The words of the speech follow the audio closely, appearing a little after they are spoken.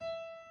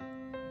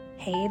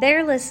Hey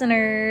there,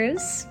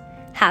 listeners.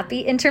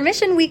 Happy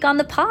intermission week on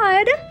the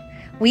pod.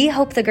 We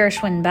hope the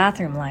Gershwin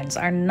bathroom lines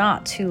are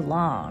not too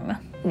long.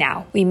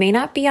 Now, we may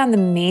not be on the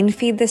main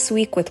feed this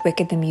week with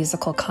Wicked the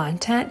Musical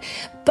content,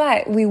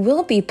 but we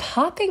will be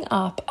popping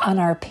up on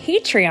our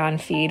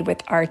Patreon feed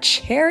with our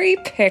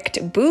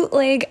cherry-picked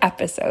bootleg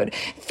episode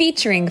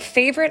featuring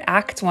favorite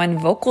Act 1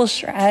 vocal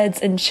shreds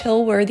and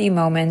chill-worthy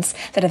moments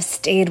that have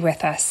stayed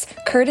with us,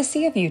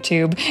 courtesy of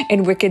YouTube,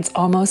 in Wicked's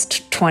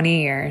almost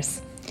 20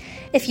 years.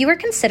 If you are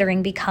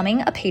considering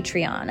becoming a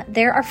Patreon,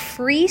 there are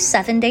free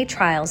 7-day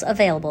trials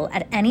available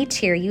at any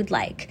tier you'd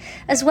like,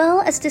 as well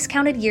as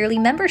discounted yearly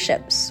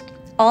memberships.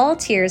 All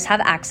tiers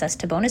have access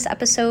to bonus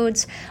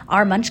episodes,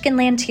 our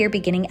Munchkinland tier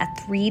beginning at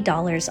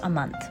 $3 a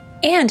month.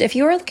 And if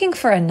you are looking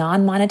for a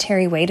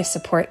non-monetary way to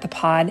support the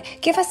pod,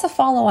 give us a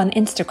follow on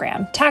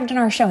Instagram, tagged in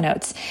our show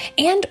notes,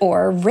 and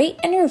or rate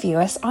and review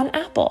us on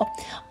Apple.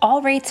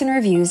 All rates and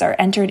reviews are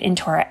entered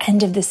into our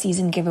end of the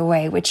season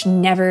giveaway, which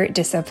never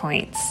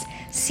disappoints.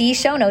 See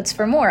show notes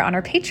for more on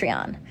our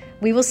Patreon.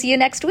 We will see you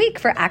next week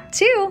for Act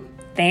 2.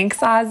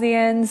 Thanks,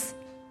 Aussians.